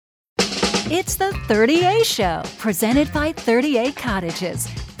It's the 30A Show, presented by 30A Cottages.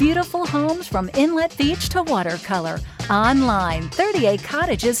 Beautiful homes from inlet beach to watercolor. Online,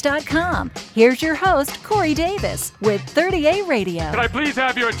 30acottages.com. Here's your host, Corey Davis, with 30A Radio. Can I please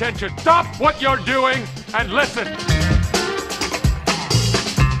have your attention? Stop what you're doing and listen.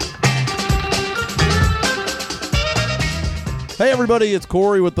 Hey everybody, it's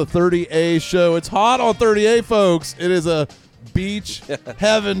Corey with the 30A Show. It's hot on 30A, folks. It is a beach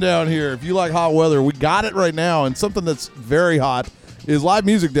heaven down here. If you like hot weather, we got it right now. And something that's very hot is live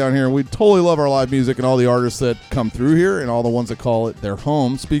music down here. And we totally love our live music and all the artists that come through here and all the ones that call it their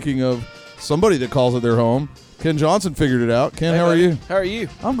home. Speaking of somebody that calls it their home, Ken Johnson figured it out. Ken, hey, how buddy. are you? How are you?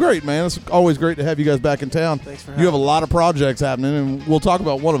 I'm great, man. It's always great to have you guys back in town. Thanks for having You have a me. lot of projects happening, and we'll talk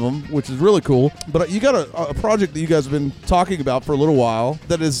about one of them, which is really cool. But you got a project that you guys have been talking about for a little while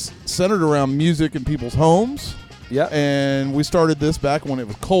that is centered around music in people's homes. Yeah. And we started this back when it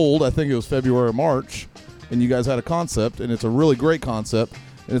was cold. I think it was February or March. And you guys had a concept, and it's a really great concept.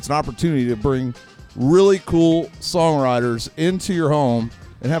 And it's an opportunity to bring really cool songwriters into your home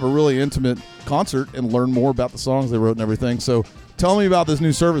and have a really intimate concert and learn more about the songs they wrote and everything. So tell me about this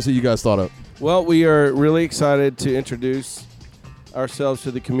new service that you guys thought of. Well, we are really excited to introduce ourselves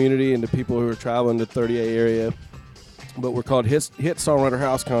to the community and to people who are traveling to 30A area. But we're called Hit Songwriter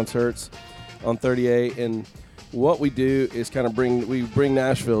House Concerts on 30A, and what we do is kind of bring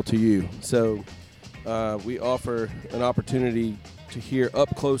Nashville to you. So we offer an opportunity to hear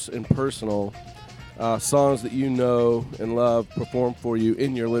up close and personal songs that you know and love performed for you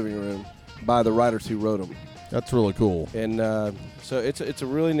in your living room by the writers who wrote them. That's really cool. And so it's a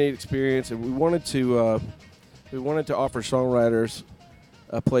really neat experience, and we wanted to offer songwriters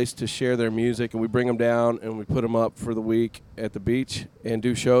a place to share their music, and we bring them down and we put them up for the week at the beach and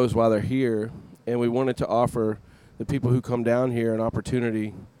do shows while they're here. And we wanted to offer the people who come down here an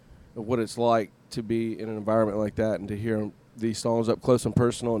opportunity of what it's like to be in an environment like that and to hear these songs up close and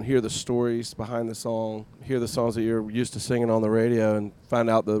personal and hear the stories behind the song, hear the songs that you're used to singing on the radio and find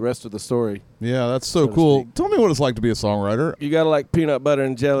out the rest of the story. Yeah, that's so cool. Tell me what it's like to be a songwriter. You got to like peanut butter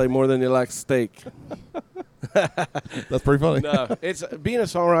and jelly more than you like steak. That's pretty funny. No, it's being a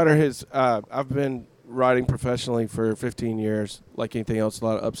songwriter has I've been writing professionally for 15 years. Like anything else, a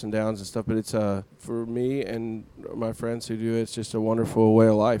lot of ups and downs and stuff, but it's for me and my friends who do it, it's just a wonderful way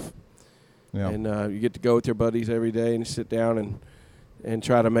of life. Yeah. And you get to go with your buddies every day and you sit down and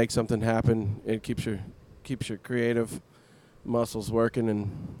try to make something happen. It keeps your creative muscles working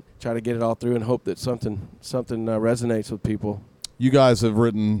and try to get it all through and hope that something resonates with people. You guys have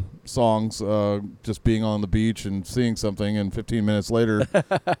written songs just being on the beach and seeing something, and 15 minutes later,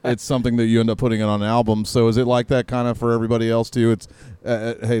 it's something that you end up putting it on an album. So is it like that kind of for everybody else too? It's,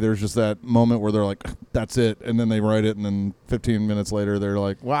 hey, there's just that moment where they're like, that's it, and then they write it, and then 15 minutes later, they're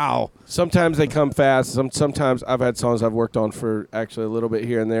like, wow. Sometimes they come fast. Sometimes I've had songs I've worked on for actually a little bit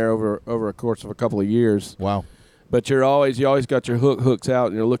here and there over a course of a couple of years. Wow. But you always got your hooks out,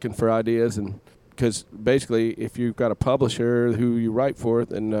 and you're looking for ideas and. Because basically, if you've got a publisher who you write for,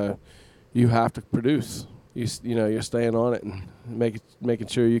 then you have to produce. You're staying on it and making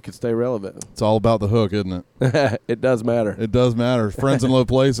sure you can stay relevant. It's all about the hook, isn't it? It does matter. It does matter. Friends in Low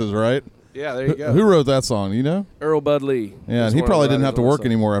Places, right? Yeah, there you go. Who wrote that song? You know? Earl Bud Lee. Yeah, and he probably didn't have to work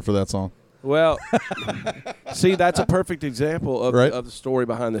anymore after that song. Well, see, that's a perfect example of the story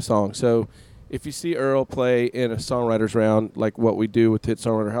behind the song. So if you see Earl play in a songwriter's round, like what we do with Hit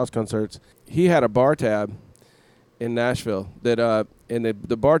Songwriter House Concerts, he had a bar tab in Nashville that and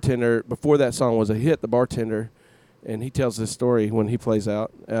the bartender, before that song was a hit, the bartender, and he tells this story when he plays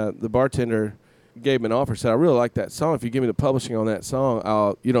out, the bartender gave him an offer, said, I really like that song. If you give me the publishing on that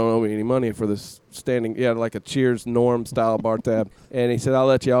song, you don't owe me any money for this standing, like a Cheers Norm style bar tab. And he said, I'll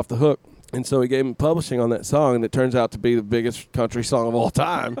let you off the hook. And so he gave him publishing on that song, and it turns out to be the biggest country song of all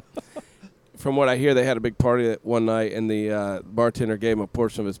time. From what I hear, they had a big party that one night, and the bartender gave him a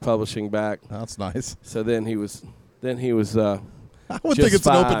portion of his publishing back. That's nice. So then he was. I would think it's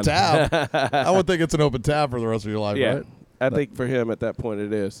fine. an open tab. I would think it's an open tab for the rest of your life, Yeah, right? I think for him at that point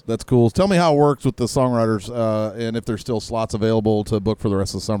it is. That's cool. Tell me how it works with the songwriters, and if there's still slots available to book for the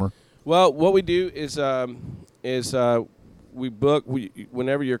rest of the summer. Well, what we do is we book.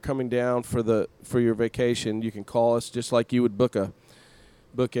 Whenever you're coming down for your vacation, you can call us just like you would book a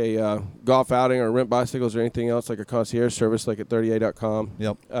golf outing or rent bicycles or anything else, like a concierge service, like at 30A.com.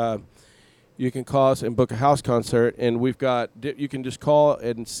 Yep. You can call us and book a house concert, and we've got. You can just call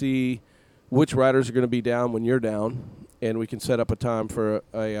and see which writers are going to be down when you're down, and we can set up a time for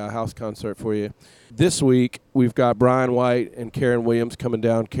a house concert for you. This week we've got Brian White and Karen Williams coming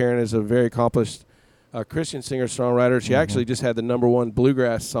down. Karen is a very accomplished Christian singer-songwriter. She actually just had the #1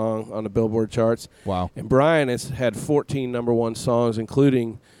 bluegrass song on the Billboard charts. Wow. And Brian has had 14 #1 songs,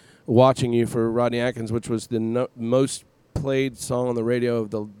 including Watching You for Rodney Atkins, which was the most played song on the radio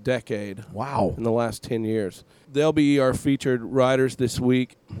of the decade. Wow. In the last 10 years. They'll be our featured writers this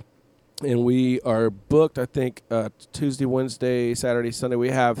week. And we are booked, I think, Tuesday, Wednesday, Saturday, Sunday. We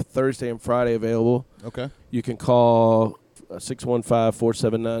have Thursday and Friday available. Okay. You can call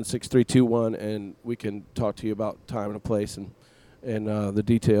 615-479-6321, and we can talk to you about time and a place and the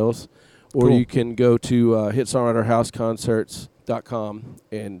details. Or Cool. you can go to hitsongwriterhouseconcerts.com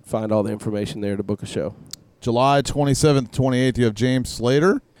and find all the information there to book a show. July 27th, 28th, you have James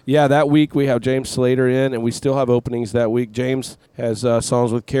Slater. Yeah, that week we have James Slater in, and we still have openings that week. James has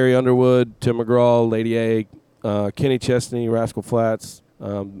songs with Carrie Underwood, Tim McGraw, Lady A, Kenny Chesney, Rascal Flatts,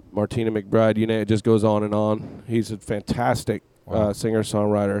 Martina McBride. You know, it just goes on and on. He's a fantastic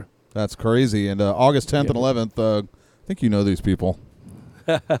singer-songwriter. That's crazy. And August 10th and 11th, I think you know these people.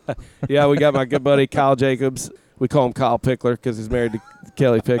 Yeah, we got my good buddy Kyle Jacobs. We call him Kyle Pickler because he's married to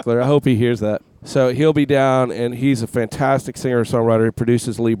Kelly Pickler. I hope he hears that. So he'll be down, and he's a fantastic singer-songwriter. He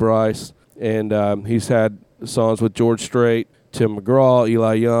produces Lee Brice, and he's had songs with George Strait, Tim McGraw,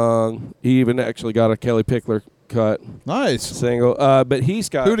 Eli Young. He even actually got a Kelly Pickler cut. Nice. Single. But he's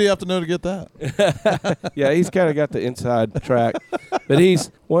got... Who do you have to know to get that? Yeah, he's kind of got the inside track. But he's...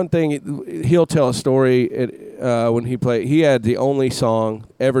 One thing, he'll tell a story when he played. He had the only song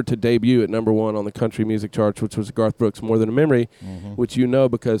ever to debut at #1 on the country music charts, which was Garth Brooks' More Than a Memory, which you know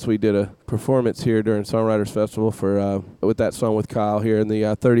because we did a performance here during Songwriters Festival for with that song with Kyle here in the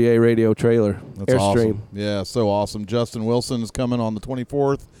 30A radio trailer. That's Airstream. Awesome. Yeah, so awesome. Justin Wilson is coming on the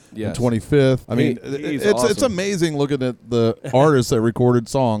 24th Yes. and 25th. I mean, he's it's awesome. amazing looking at the artists that recorded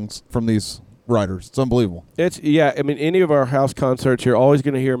songs from these writers. It's unbelievable. I mean, any of our house concerts, you're always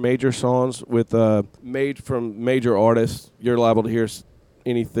going to hear major songs with made from major artists. You're liable to hear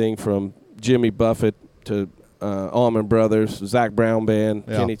anything from Jimmy Buffett to Allman Brothers, Zach Brown Band,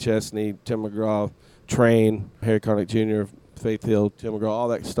 Kenny Chesney, Tim McGraw, Train, Harry Connick Jr., Faith Hill, Tim McGraw, all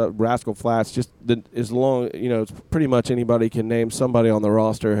that stuff, Rascal Flatts. Just as long, it's pretty much anybody can name somebody on the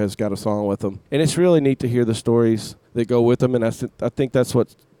roster has got a song with them. And it's really neat to hear the stories that go with them. And I think that's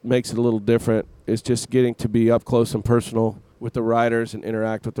what makes it a little different, is just getting to be up close and personal with the writers and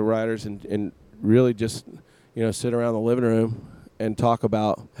interact with the writers and really just, sit around the living room and talk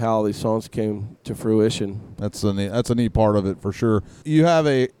about how these songs came to fruition. That's a neat part of it for sure. You have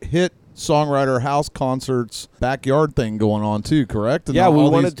a Hit Songwriter House Concerts backyard thing going on too, correct? And yeah, we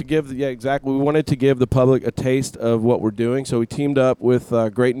wanted to give the public a taste of what we're doing. So we teamed up with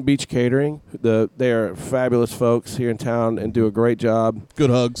Grayton Beach Catering. They are fabulous folks here in town and do a great job. Good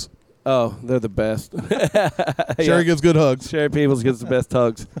hugs. Oh, they're the best. Sherry gives good hugs. Sherry Peebles gives the best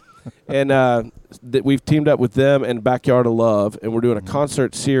hugs. And we've teamed up with them and Backyard of Love, and we're doing a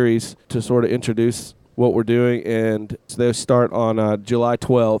concert series to sort of introduce what we're doing. And so they start on July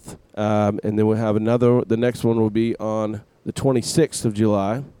 12th, and then we'll have the next one will be on the 26th of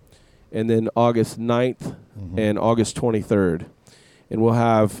July, and then August 9th and August 23rd. And we'll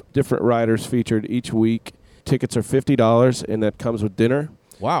have different writers featured each week. Tickets are $50, and that comes with dinner.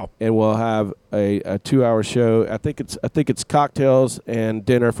 Wow. And we'll have a 2-hour show. I think it's cocktails and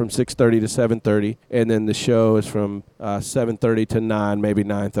dinner from 6:30 to 7:30, and then the show is from 7:30 to 9, maybe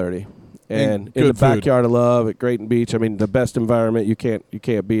 9:30. And in the Backyard of Love at Grayton Beach, I mean, the best environment, you can't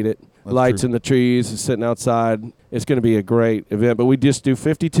beat it. That's Lights true. in the trees, sitting outside. It's going to be a great event. But we just do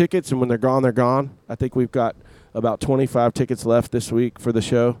 50 tickets, and when they're gone, they're gone. I think we've got about 25 tickets left this week for the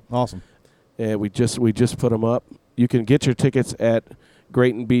show. Awesome. And we just put them up. You can get your tickets at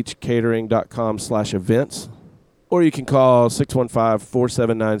GraytonBeachCatering.com/events, or you can call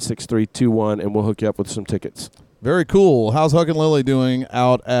 615-479-6321, and we'll hook you up with some tickets. Very cool. How's Huck and Lily doing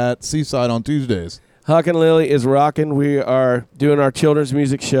out at Seaside on Tuesdays? Huck and Lily is rocking. We are doing our children's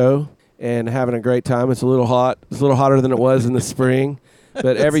music show and having a great time. It's a little hot. It's a little hotter than it was in the spring.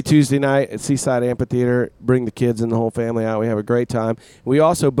 But every Tuesday night at Seaside Amphitheater, bring the kids and the whole family out. We have a great time. We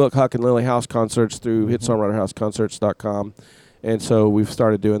also book Huck and Lily house concerts through HitSongwriterHouseConcerts.com. And so we've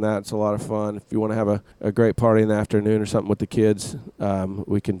started doing that. It's a lot of fun. If you want to have a great party in the afternoon or something with the kids,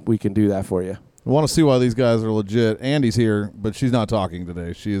 we can do that for you. I want to see why these guys are legit. Andy's here, but she's not talking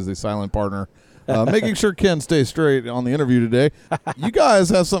today. She is the silent partner, making sure Ken stays straight on the interview today. You guys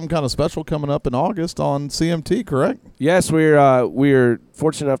have something kind of special coming up in August on CMT, correct? Yes, we're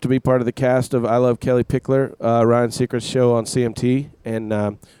fortunate enough to be part of the cast of I Love Kelly Pickler, Ryan Seacrest's show on CMT,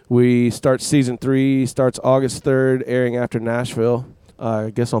 and we start season 3, starts August 3rd, airing after Nashville,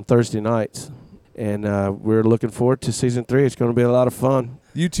 I guess on Thursday nights. And we're looking forward to season 3. It's going to be a lot of fun.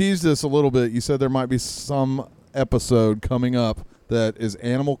 You teased us a little bit. You said there might be some episode coming up that is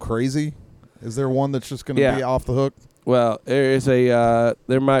animal crazy. Is there one that's just going to be off the hook? Well,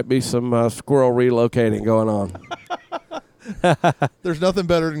 there might be some squirrel relocating going on. There's nothing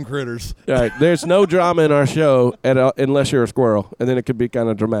better than critters. Right. There's no drama in our show unless you're a squirrel, and then it could be kind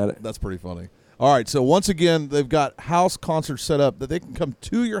of dramatic. That's pretty funny. All right, so once again, they've got house concerts set up that they can come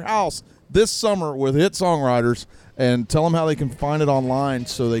to your house this summer with Hit Songwriters, and tell them how they can find it online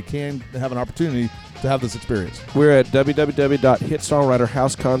so they can have an opportunity to have this experience. We're at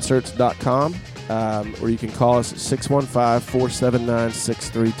www.hitsongwriterhouseconcerts.com, or you can call us at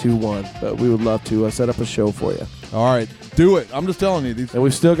 615-479-6321. But we would love to set up a show for you. All right, do it. I'm just telling you. And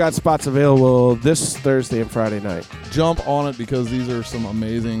we've still got spots available this Thursday and Friday night. Jump on it because these are some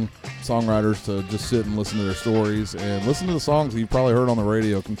amazing songwriters to just sit and listen to their stories and listen to the songs that you've probably heard on the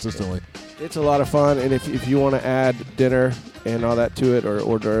radio consistently. It's a lot of fun, and if you want to add dinner and all that to it, or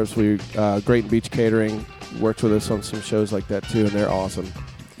hors d'oeuvres, Great Beach Catering works with us on some shows like that too, and they're awesome.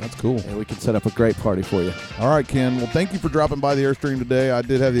 That's cool. And we can set up a great party for you. All right, Ken. Well, thank you for dropping by the Airstream today. I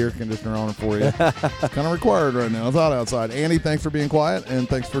did have the air conditioner on for you. It's kind of required right now. It's hot outside. Andi, thanks for being quiet, and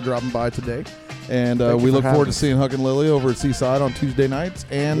thanks for dropping by today. And we look forward to seeing Huck and Lily over at Seaside on Tuesday nights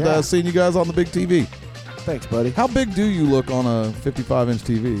and seeing you guys on the big TV. Thanks, buddy. How big do you look on a 55-inch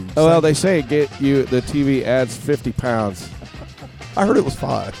TV? Oh, well, they say the TV adds 50 pounds. I heard it was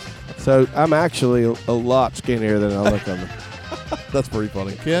 5. So I'm actually a lot skinnier than I look on them. That's pretty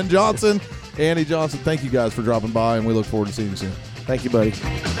funny. Ken Johnson, Andi Johnson, thank you guys for dropping by, and we look forward to seeing you soon. Thank you, buddy.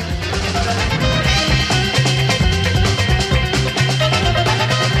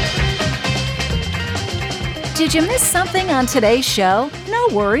 Did you miss something on today's show? No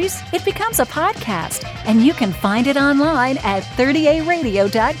worries. It becomes a podcast, and you can find it online at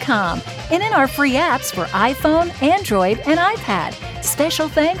 30aradio.com and in our free apps for iPhone, Android, and iPad. Special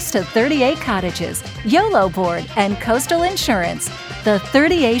thanks to 38 Cottages, YOLO Board, and Coastal Insurance. The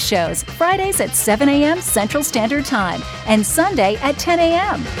 30A shows Fridays at 7 a.m. Central Standard Time and Sunday at 10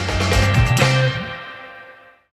 a.m.